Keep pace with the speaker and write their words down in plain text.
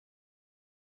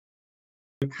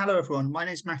Hello everyone, my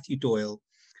name is Matthew Doyle.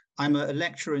 I'm a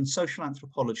lecturer in social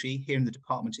anthropology here in the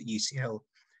department at UCL,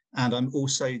 and I'm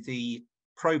also the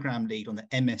programme lead on the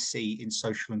MSc in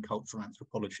social and cultural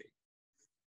anthropology.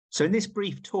 So in this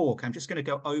brief talk, I'm just going to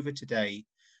go over today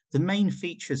the main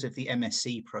features of the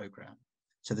MSc programme.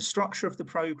 So the structure of the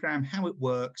programme, how it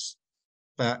works,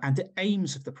 and the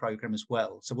aims of the programme as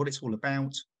well. So what it's all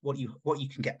about, what you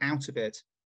can get out of it,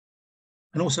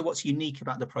 and also what's unique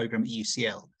about the programme at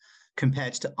UCL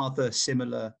compared to other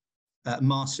similar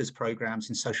master's programs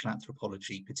in social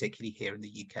anthropology, particularly here in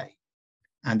the UK.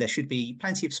 And there should be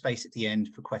plenty of space at the end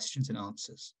for questions and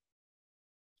answers.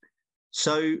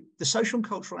 So the social and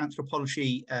cultural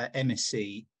anthropology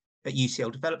MSc at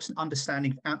UCL develops an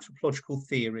understanding of anthropological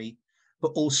theory, but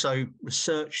also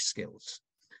research skills.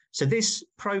 So this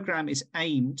program is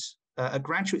aimed at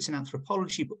graduates in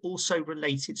anthropology, but also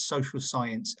related social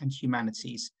science and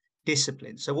humanities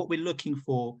disciplines. So what we're looking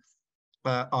for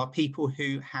are people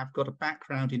who have got a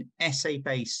background in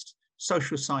essay-based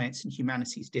social science and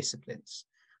humanities disciplines.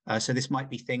 So this might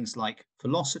be things like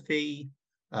philosophy,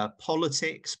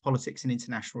 politics and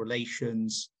international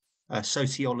relations,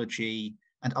 sociology,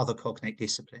 and other cognate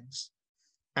disciplines.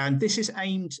 And this is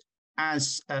aimed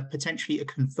as potentially a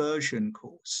conversion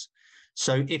course.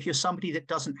 So if you're somebody that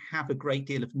doesn't have a great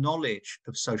deal of knowledge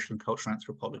of social and cultural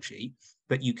anthropology,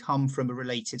 but you come from a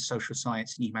related social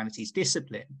science and humanities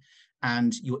discipline,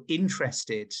 and you're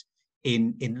interested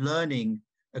in learning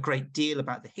a great deal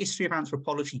about the history of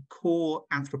anthropology, core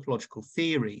anthropological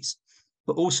theories,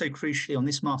 but also crucially on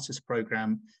this master's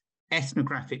program,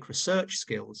 ethnographic research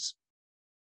skills,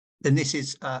 then this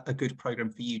is a good program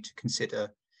for you to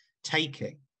consider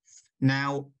taking.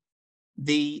 Now,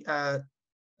 the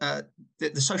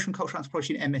social and cultural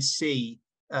anthropology and MSc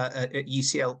at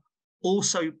UCL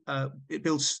also it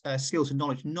builds skills and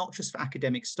knowledge, not just for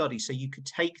academic study. So you could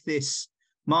take this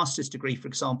master's degree, for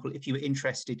example, if you were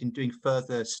interested in doing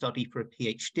further study for a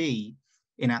PhD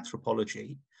in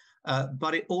anthropology,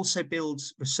 but it also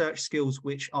builds research skills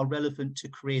which are relevant to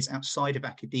careers outside of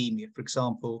academia, for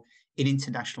example, in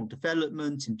international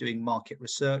development, in doing market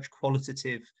research,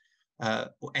 qualitative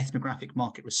or ethnographic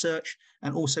market research,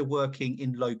 and also working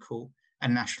in local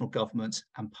and national government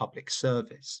and public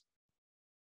service.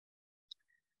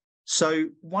 So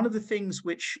one of the things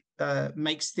which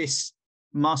makes this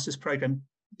master's program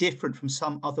different from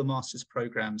some other master's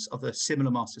programs, other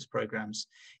similar master's programs,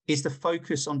 is the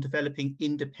focus on developing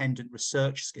independent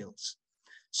research skills.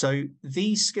 So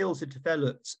these skills are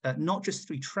developed not just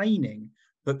through training,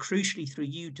 but crucially through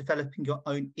you developing your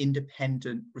own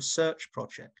independent research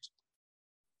project.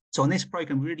 So on this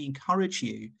program, we really encourage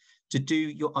you to do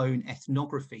your own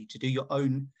ethnography, to do your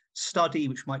own study,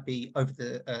 which might be over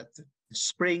the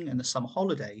spring and the summer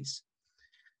holidays.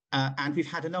 And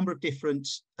we've had a number of different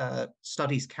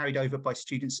studies carried out by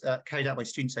students over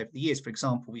the years. For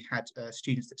example, we've had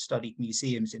students that studied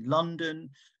museums in London.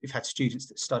 We've had students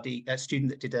that a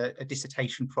student that did a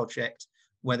dissertation project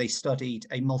where they studied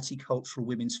a multicultural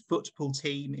women's football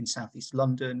team in Southeast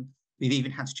London. We've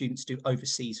even had students do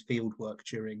overseas field work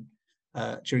during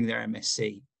their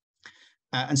MSc.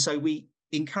 And so we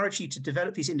encourage you to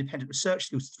develop these independent research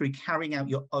skills through carrying out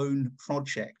your own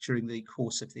project during the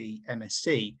course of the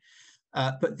MSc.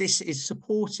 But this is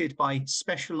supported by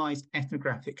specialized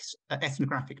ethnographic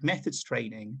methods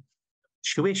training,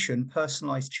 tuition,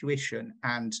 personalized tuition,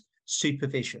 and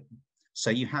supervision. So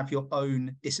you have your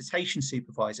own dissertation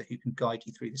supervisor who can guide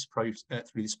you through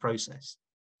this process.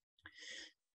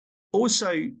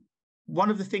 Also, one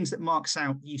of the things that marks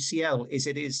out UCL is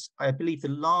it is, I believe, the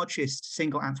largest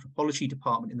single anthropology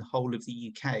department in the whole of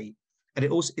the UK. And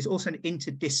it also is also an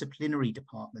interdisciplinary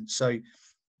department. So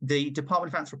the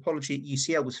Department of Anthropology at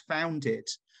UCL was founded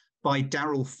by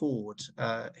Darrell Ford,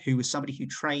 who was somebody who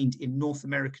trained in North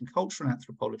American cultural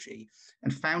anthropology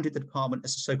and founded the department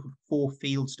as a so-called four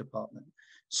fields department.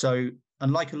 So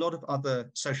unlike a lot of other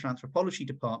social anthropology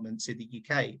departments in the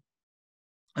UK,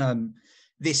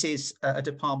 this is a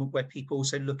department where people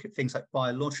also look at things like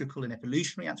biological and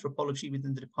evolutionary anthropology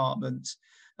within the department,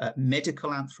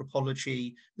 medical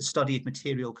anthropology, the study of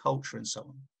material culture, and so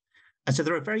on. And so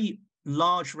there are a very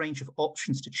large range of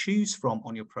options to choose from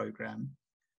on your program.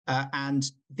 And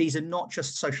these are not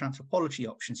just social anthropology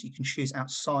options. You can choose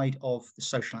outside of the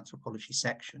social anthropology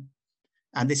section.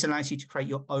 And this allows you to create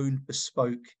your own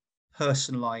bespoke,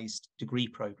 personalized degree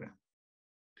program.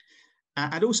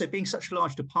 And also being such a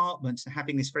large department and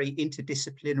having this very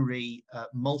interdisciplinary,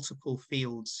 multiple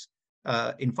fields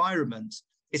environment,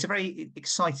 it's a very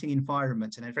exciting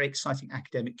environment and a very exciting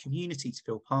academic community to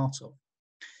feel part of.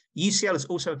 UCL is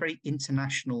also a very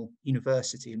international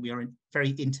university, and we are a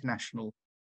very international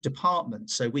department.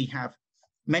 So we have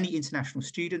many international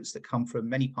students that come from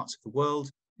many parts of the world.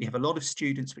 We have a lot of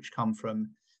students which come from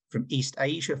East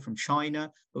Asia, from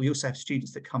China, but we also have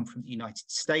students that come from the United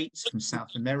States, from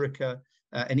South America,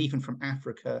 and even from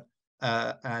Africa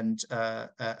and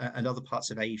other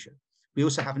parts of Asia. We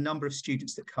also have a number of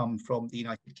students that come from the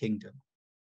United Kingdom.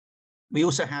 We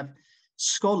also have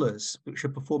scholars which are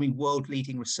performing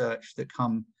world-leading research that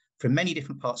come from many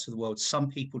different parts of the world. Some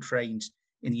people trained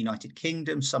in the United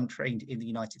Kingdom, some trained in the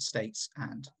United States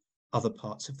and other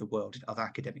parts of the world in other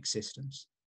academic systems.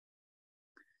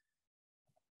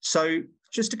 So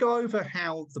just to go over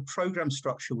how the program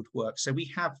structure would work. So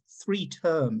we have 3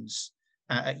 terms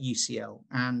at UCL,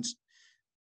 and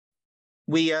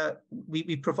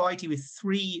we provide you with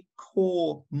 3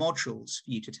 core modules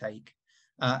for you to take.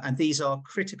 And these are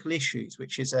critical issues,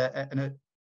 which is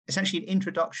essentially an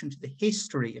introduction to the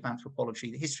history of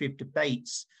anthropology, the history of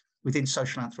debates within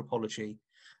social anthropology,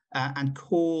 and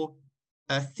core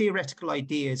theoretical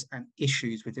ideas and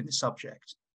issues within the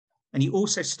subject. And you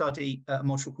also study a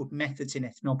module called Methods in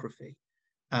Ethnography.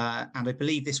 And I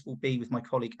believe this will be with my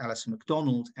colleague Alison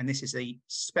MacDonald, and this is a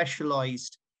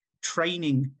specialized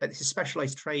training,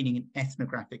 in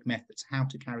ethnographic methods, how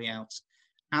to carry out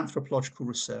anthropological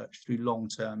research through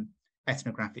long-term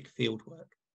ethnographic fieldwork.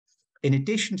 In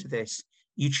addition to this,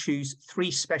 you choose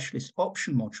 3 specialist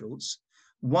option modules.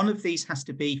 One of these has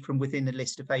to be from within the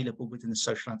list available within the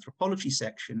social anthropology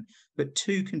section, but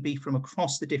 2 can be from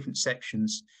across the different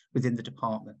sections within the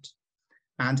department.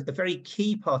 And a very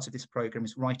key part of this program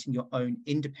is writing your own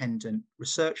independent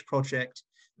research project,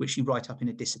 which you write up in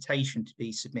a dissertation to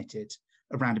be submitted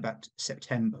around about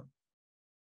September.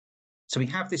 So we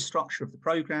have this structure of the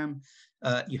program.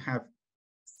 You have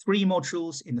 3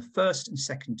 modules in the first and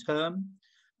second term,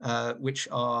 which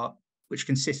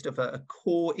consist of a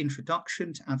core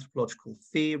introduction to anthropological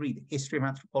theory, the history of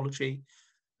anthropology,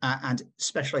 and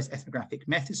specialized ethnographic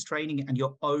methods training, and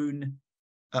your own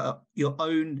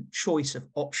choice of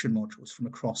option modules from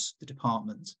across the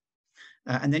department.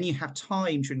 And then you have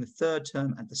time during the third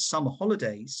term and the summer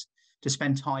holidays to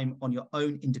spend time on your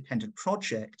own independent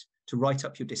project to write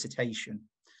up your dissertation.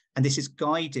 And this is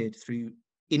guided through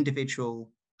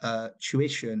individual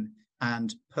tuition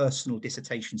and personal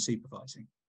dissertation supervising.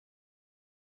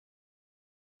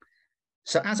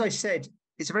 So as I said,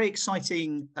 it's a very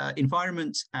exciting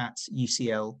environment at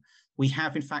UCL. We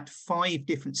have, in fact, 5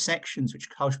 different sections which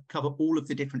cover all of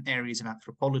the different areas of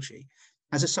anthropology.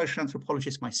 As a social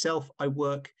anthropologist myself, I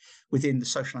work within the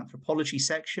social anthropology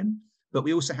section, but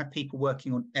we also have people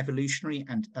working on evolutionary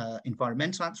and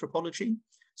environmental anthropology.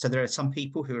 So there are some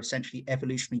people who are essentially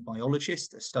evolutionary biologists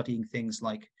that are studying things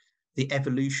like the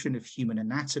evolution of human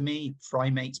anatomy,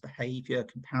 primates behavior,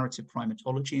 comparative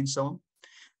primatology, and so on.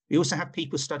 We also have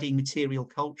people studying material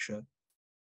culture.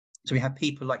 So we have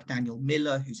people like Daniel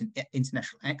Miller, who's an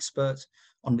international expert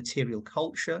on material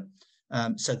culture.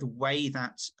 So the way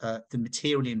that the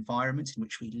material environment in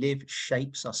which we live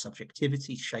shapes our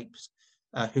subjectivity, shapes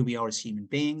who we are as human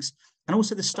beings, and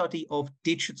also the study of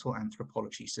digital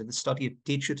anthropology. So the study of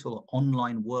digital or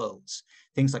online worlds,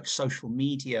 things like social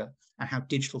media and how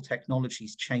digital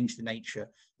technologies change the nature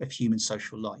of human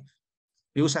social life.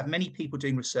 We also have many people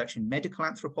doing research in medical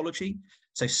anthropology,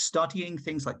 so studying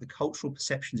things like the cultural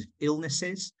perceptions of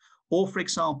illnesses, or, for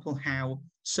example, how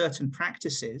certain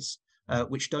practices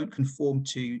which don't conform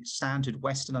to standard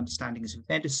Western understandings of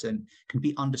medicine can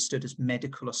be understood as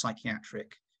medical or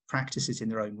psychiatric practices in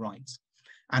their own right.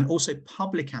 And also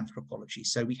public anthropology.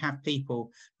 So we have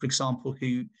people, for example,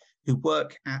 who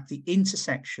work at the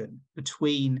intersection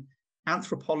between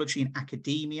anthropology and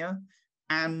academia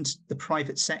and the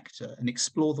private sector, and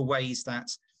explore the ways that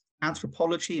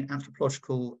anthropology and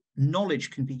anthropological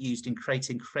knowledge can be used in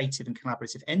creating creative and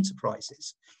collaborative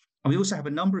enterprises. And we also have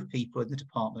a number of people in the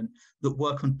department that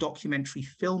work on documentary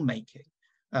filmmaking,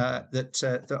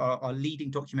 that are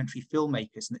leading documentary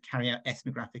filmmakers and that carry out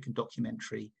ethnographic and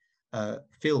documentary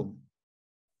film.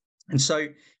 And so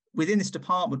within this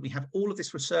department, we have all of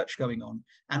this research going on,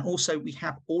 and also we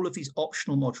have all of these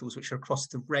optional modules which are across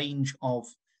the range of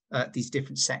these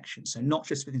different sections. So not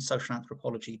just within social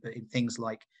anthropology, but in things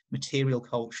like material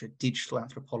culture, digital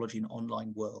anthropology, and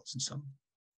online worlds, and so on.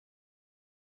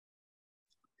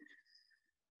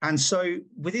 And so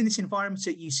within this environment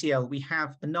at UCL, we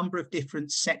have a number of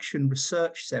different section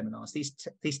research seminars.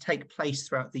 These take place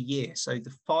throughout the year. So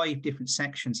the 5 different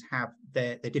sections have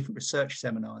their different research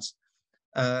seminars.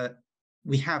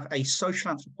 We have a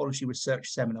social anthropology research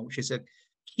seminar, which is a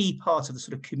key part of the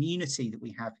sort of community that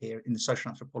we have here in the social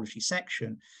anthropology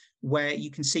section, where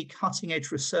you can see cutting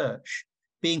edge research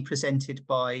being presented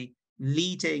by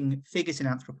leading figures in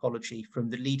anthropology from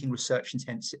the leading research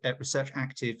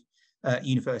active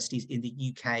universities in the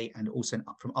UK and also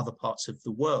from other parts of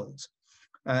the world.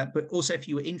 But also, if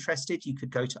you were interested, you could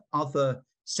go to other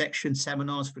section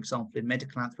seminars, for example, in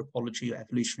medical anthropology or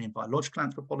evolutionary and biological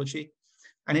anthropology.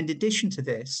 And in addition to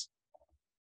this,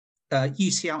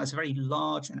 UCL is a very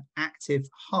large and active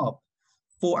hub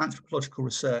for anthropological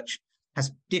research,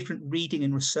 has different reading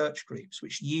and research groups,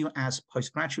 which you as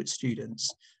postgraduate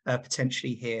students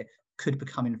potentially here could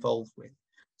become involved with.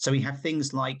 So we have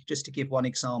things like, just to give one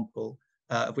example,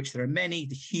 of which there are many,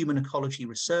 the Human Ecology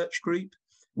Research Group,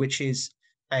 which is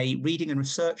a reading and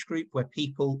research group where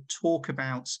people talk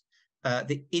about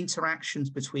the interactions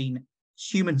between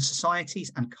human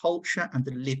societies and culture and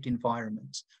the lived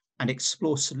environment, and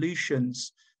explore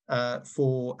solutions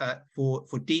for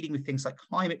dealing with things like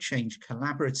climate change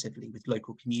collaboratively with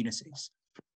local communities.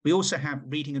 We also have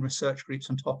reading and research groups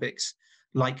on topics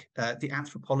like the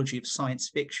anthropology of science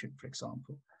fiction, for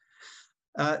example.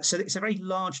 So it's a very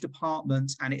large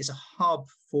department, and it is a hub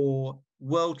for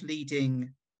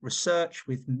world-leading research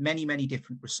with many, many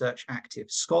different research active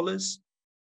scholars.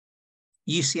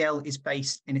 UCL is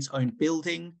based in its own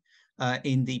building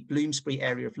in the Bloomsbury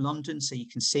area of London. So you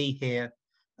can see here,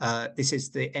 this is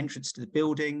the entrance to the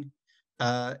building.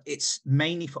 It's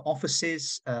mainly for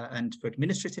offices and for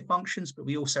administrative functions, but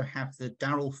we also have the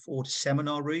Darrell Ford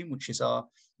Seminar Room, which is our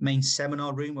main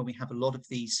seminar room where we have a lot of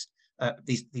these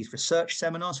research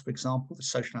seminars, for example, the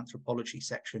social anthropology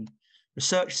section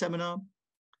research seminar.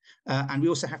 And we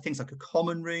also have things like a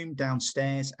common room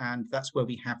downstairs, and that's where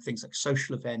we have things like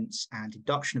social events and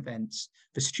induction events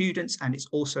for students. And it's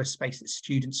also a space that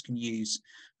students can use,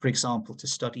 for example, to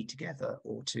study together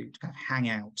or to kind of hang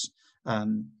out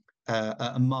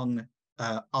among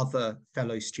other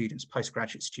fellow students,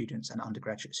 postgraduate students and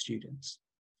undergraduate students.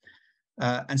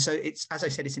 And so it's, as I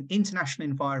said, it's an international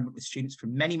environment with students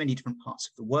from many, many different parts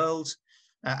of the world.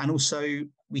 And also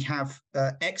we have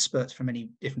experts from many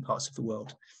different parts of the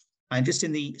world. And just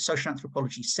in the social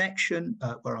anthropology section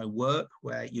where I work,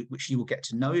 which you will get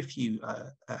to know if you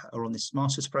are on this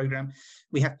master's program,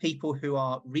 we have people who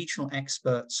are regional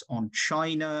experts on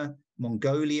China,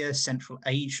 Mongolia, Central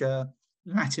Asia,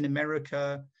 Latin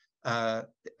America,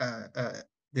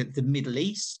 the Middle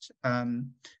East,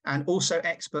 and also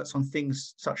experts on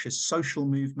things such as social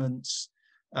movements,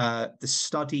 the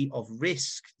study of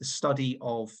risk, the study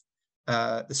of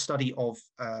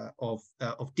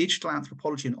digital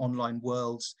anthropology and online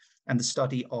worlds, and the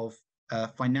study of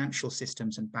financial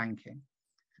systems and banking.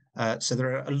 So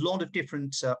there are a lot of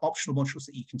different optional modules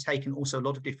that you can take, and also a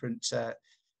lot of different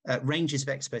ranges of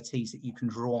expertise that you can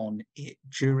draw on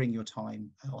during your time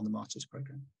on the master's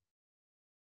program.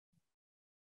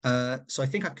 So I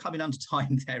think I've come in under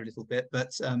time there a little bit,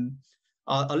 but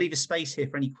I'll leave a space here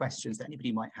for any questions that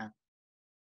anybody might have.